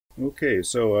Okay,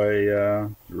 so I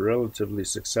relatively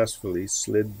successfully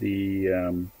slid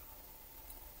the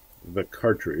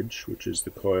cartridge, which is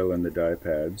the coil and the die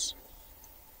pads,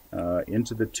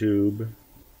 into the tube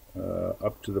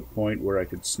up to the point where I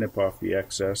could snip off the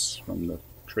excess from the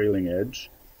trailing edge.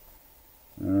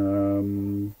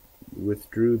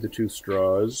 Withdrew the two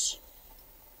straws,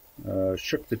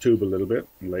 shook the tube a little bit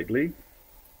lightly,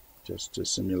 just to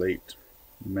simulate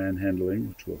manhandling,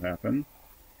 which will happen,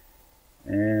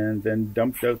 and then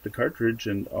dumped out the cartridge,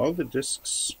 and all the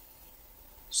discs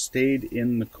stayed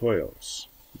in the coils.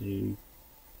 They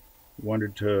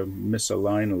wanted to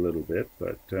misalign a little bit,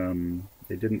 but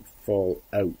they didn't fall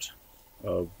out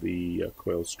of the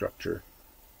coil structure.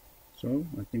 So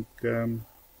I think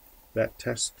that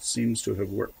test seems to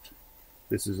have worked.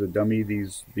 This is a dummy.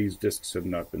 These discs have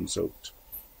not been soaked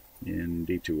in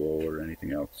D2O or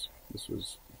anything else.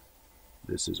 This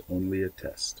is only a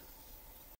test.